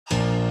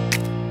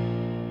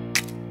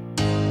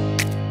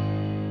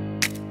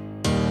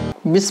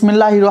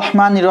बिस्मिल्लाहिर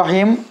रहमानिर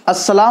रहीम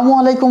अस्सलामु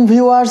आलैकुम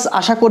ভিউয়ার্স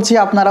আশা করছি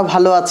আপনারা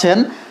ভালো আছেন।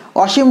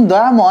 অসীম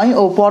দয়াময়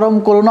ও পরম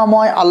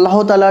করুণাময় আল্লাহ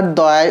তাআলার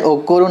দয়ায় ও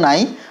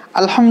করুণায়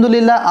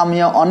আলহামদুলিল্লাহ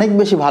আমিও অনেক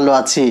বেশি ভালো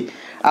আছি।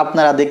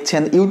 আপনারা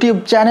দেখছেন ইউটিউব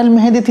চ্যানেল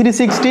মেহেদি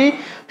 360,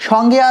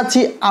 সঙ্গে আছি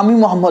আমি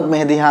মোহাম্মদ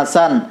মেহেদি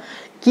হাসান।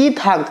 কি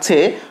থাকছে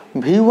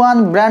V1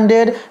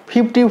 ব্র্যান্ডের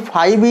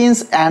 55 ইঞ্চ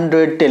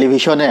অ্যান্ড্রয়েড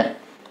টেলিভিশনে,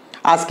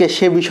 আজকে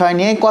সে বিষয়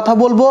নিয়ে কথা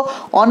বলবো।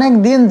 অনেক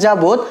দিন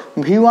যাবত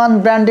V1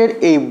 ব্র্যান্ডের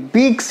এই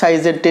বিগ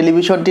সাইজের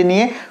টেলিভিশনটি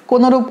নিয়ে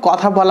কোনোরূপ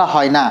কথা বলা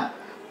হয় না।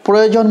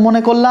 প্রয়োজন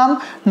মনে করলাম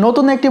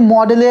নতুন একটি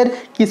মডেলের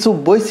কিছু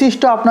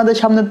বৈশিষ্ট্য আপনাদের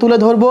সামনে তুলে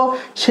ধরবো।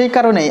 সেই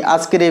কারণেই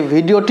আজকের এই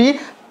ভিডিওটি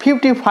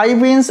 55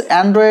 ইঞ্চ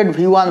অ্যান্ড্রয়েড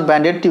V1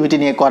 ব্র্যান্ডের টিভিটি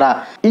নিয়ে করা।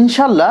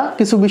 ইনশাল্লাহ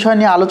কিছু বিষয়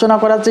নিয়ে আলোচনা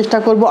করার চেষ্টা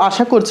করব।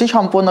 আশা করছি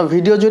সম্পূর্ণ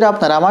ভিডিও জুড়ে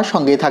আপনারা আমার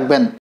সঙ্গেই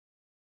থাকবেন।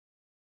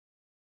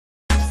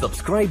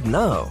 Subscribe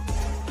now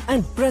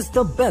and press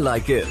the bell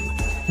icon.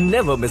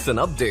 Never miss an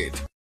update.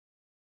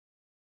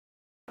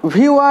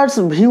 Viewers,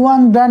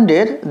 V1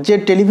 ব্র্যান্ডের যে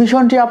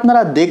টেলিভিশনটি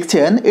আপনারা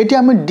দেখছেন এটি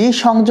আমি ডিশ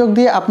সংযোগ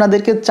দিয়ে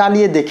আপনাদেরকে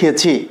চালিয়ে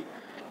দেখিয়েছি,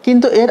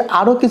 কিন্তু এর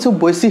আরও কিছু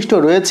বৈশিষ্ট্য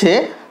রয়েছে।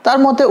 তার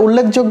মধ্যে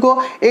উল্লেখযোগ্য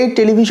এই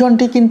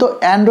টেলিভিশনটি কিন্তু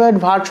অ্যান্ড্রয়েড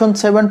ভার্সন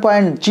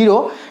 7.0,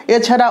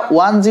 এছাড়া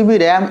 1GB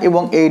র্যাম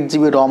এবং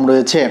 8GB রম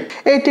রয়েছে।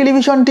 এই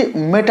টেলিভিশনটি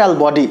মেটাল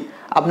বডি,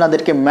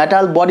 আপনাদেরকে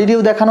মেটাল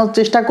বডিটিও দেখানোর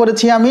চেষ্টা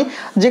করেছি আমি।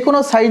 যে কোনো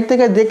সাইড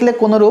থেকে দেখলে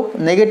কোনোরূপ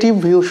নেগেটিভ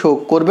ভিউ শো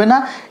করবে না,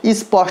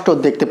 স্পষ্ট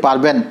দেখতে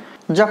পারবেন।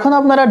 যখন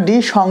আপনারা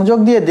ডিশ সংযোগ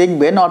দিয়ে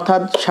দেখবেন,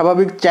 অর্থাৎ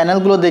স্বাভাবিক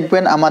চ্যানেলগুলো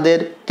দেখবেন, আমাদের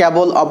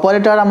কেবল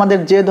অপারেটর আমাদের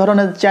যে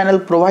ধরনের চ্যানেল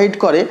প্রোভাইড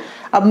করে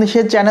আপনি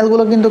সেই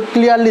চ্যানেলগুলো কিন্তু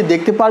ক্লিয়ারলি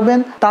দেখতে পারবেন,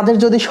 তাদের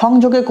যদি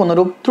সংযোগে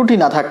কোনোরূপ ত্রুটি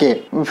না থাকে।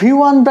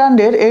 V1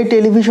 ব্র্যান্ডের এই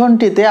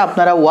টেলিভিশনটিতে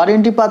আপনারা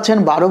ওয়ারেন্টি পাচ্ছেন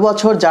 12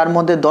 বছর, যার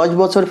মধ্যে 10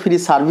 বছর ফ্রি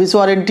সার্ভিস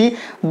ওয়ারেন্টি,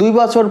 2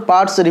 বছর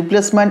পার্টস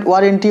রিপ্লেসমেন্ট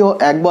ওয়ারেন্টি ও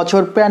 1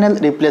 বছর প্যানেল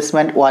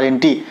রিপ্লেসমেন্ট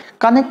ওয়ারেন্টি।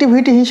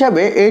 কানেক্টিভিটি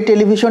হিসাবে এই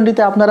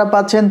টেলিভিশনটিতে আপনারা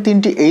পাচ্ছেন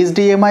 3টি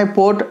HDMI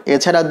পোর্ট,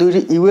 এছাড়া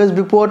 2টি USB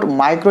পোর্ট,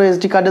 মাইক্রো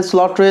SD কার্ডের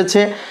স্লট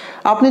রয়েছে।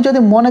 আপনি যদি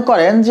মনে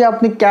করেন যে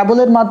আপনি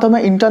কেবলের মাধ্যমে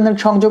ইন্টারনেট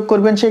সংযোগ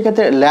করবেন, সেই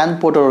ক্ষেত্রে ল্যান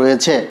পোর্টও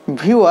রয়েছে।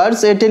 ভিউয়ার্স,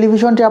 এই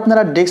টেলিভিশনটি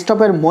আপনারা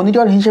ডেস্কটপের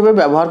মনিটর হিসেবে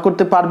ব্যবহার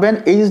করতে পারবেন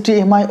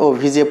HDMI ও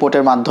VGA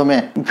পোর্টের মাধ্যমে।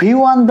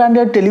 V1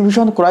 ব্র্যান্ডের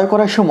টেলিভিশন ক্রয়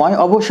করার সময়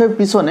অবশ্যই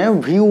পিছনে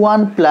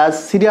V1 প্লাস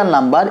সিরিয়াল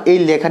নাম্বার এই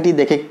লেখাটি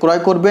দেখে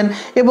ক্রয় করবেন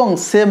এবং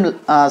সেম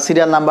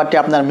সিরিয়াল নাম্বারটি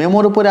আপনার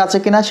মেমোর উপরে আছে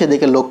কিনা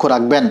সেদিকে লক্ষ্য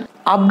রাখবেন।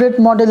 আপডেট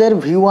মডেলের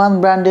V1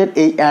 ব্র্যান্ডের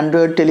এই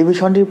অ্যান্ড্রয়েড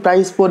টেলিভিশনটির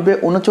প্রাইস পড়বে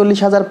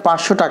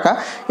 39,500 টাকা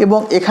এবং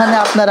এখানে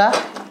আপনারা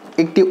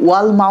একটি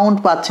ওয়াল মাউন্ট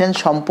পাচ্ছেন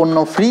সম্পূর্ণ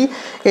ফ্রি।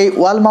 এই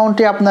ওয়াল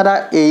মাউন্টে আপনারা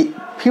এই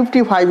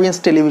 55 ইঞ্চ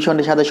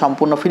টেলিভিশনটির সাথে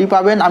সম্পূর্ণ ফ্রি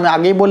পাবেন। আমি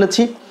আগেই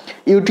বলেছি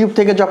ইউটিউব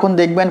থেকে যখন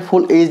দেখবেন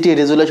ফুল HD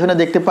রেজুলেশনে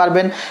দেখতে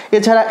পারবেন।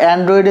 এছাড়া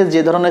অ্যান্ড্রয়েডের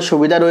যে ধরনের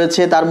সুবিধা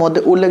রয়েছে তার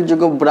মধ্যে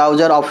উল্লেখযোগ্য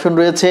ব্রাউজার অপশন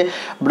রয়েছে।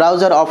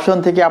 ব্রাউজার অপশন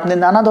থেকে আপনি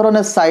নানা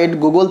ধরনের সাইট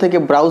গুগল থেকে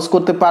ব্রাউজ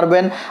করতে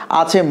পারবেন।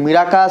 আছে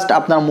মিরাকাস্ট,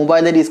 আপনার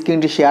মোবাইলের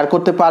স্ক্রিনটি শেয়ার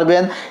করতে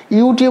পারবেন।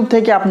 ইউটিউব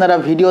থেকে আপনারা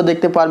ভিডিও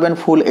দেখতে পারবেন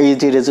ফুল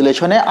HD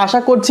রেজুলেশনে। আশা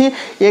করছি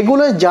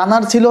এগুলো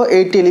জানার ছিল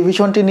এই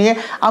টেলিভিশনটি নিয়ে।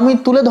 আমি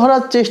তুলে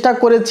ধরার চেষ্টা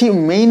করেছি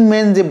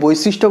মেইন যে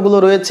বৈশিষ্ট্যগুলো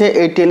রয়েছে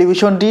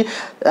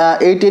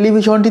এই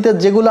টেলিভিশনটিতে,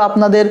 যেগুলো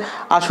আপনাদের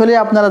আসলে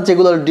আপনারা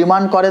যেগুলো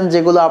ডিমান্ড করেন,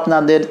 যেগুলো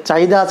আপনাদের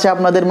চাহিদা আছে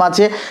আপনাদের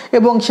মাঝে,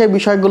 এবং সেই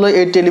বিষয়গুলো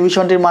এই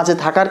টেলিভিশনটির মাঝে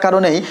থাকার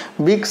কারণেই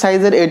বিগ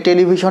সাইজের এই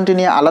টেলিভিশনটি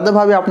নিয়ে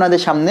আলাদাভাবে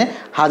আপনাদের সামনে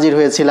হাজির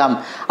হয়েছিলাম।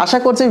 আশা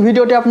করছি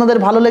ভিডিওটি আপনাদের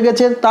ভালো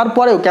লেগেছে।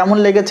 তারপরেও কেমন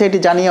লেগেছে এটি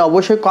জানিয়ে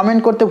অবশ্যই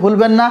কমেন্ট করতে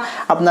ভুলবেন না।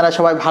 আপনারা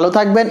সবাই ভালো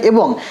থাকবেন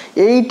এবং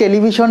এই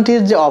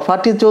টেলিভিশনটির যে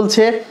অফারটি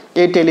চলছে,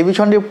 এই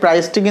টেলিভিশনটির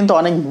প্রাইসটি কিন্তু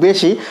অনেক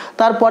বেশি,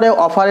 তারপরে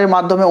অফারের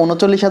মাধ্যমে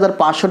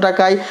 39,500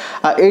 টাকায়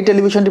এই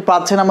টেলিভিশনটি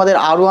পাচ্ছেন আমাদের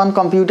R1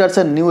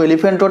 কম্পিউটার্সের নিউ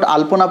এলিফ্যান্ট রোড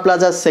আলপনা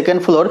প্লাজার 2nd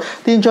ফ্লোর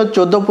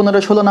 314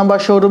 15 16 নম্বর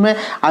শোরুমে।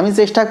 আমি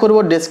চেষ্টা করব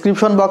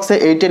ডেসক্রিপশন বক্সে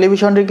এই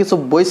টেলিভিশনটির কিছু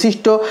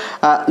বৈশিষ্ট্য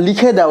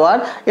লিখে দেওয়ার।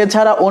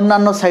 এছাড়া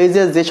অন্যান্য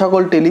সাইজের যে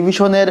সকল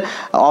টেলিভিশনের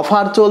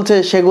অফার চলছে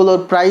সেগুলোর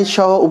প্রাইস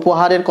সহ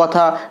উপহারের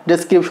কথা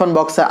ডেসক্রিপশন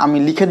বক্সে আমি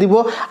লিখে দিব।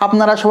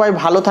 আপনারা সবাই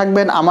ভালো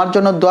থাকবেন, আমার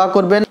জন্য দোয়া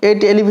করবেন। এই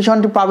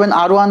টেলিভিশনটি পাবেন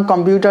R1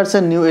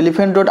 কম্পিউটার্সের নিউ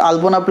এলিফ্যান্ট রোড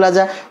আলপনা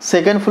প্লাজা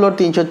 2nd ফ্লোর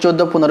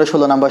 314 15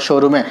 16 নম্বর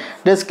শোরুমে।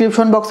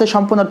 ডেসক্রিপশন বক্সে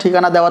সম্পূর্ণ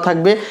ঠিকানা দেওয়া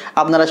থাকবে।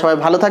 আপনারা সবাই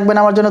ভালো থাকবেন,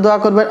 আমার জন্য দোয়া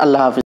করবেন। আল্লাহ হাফিজ।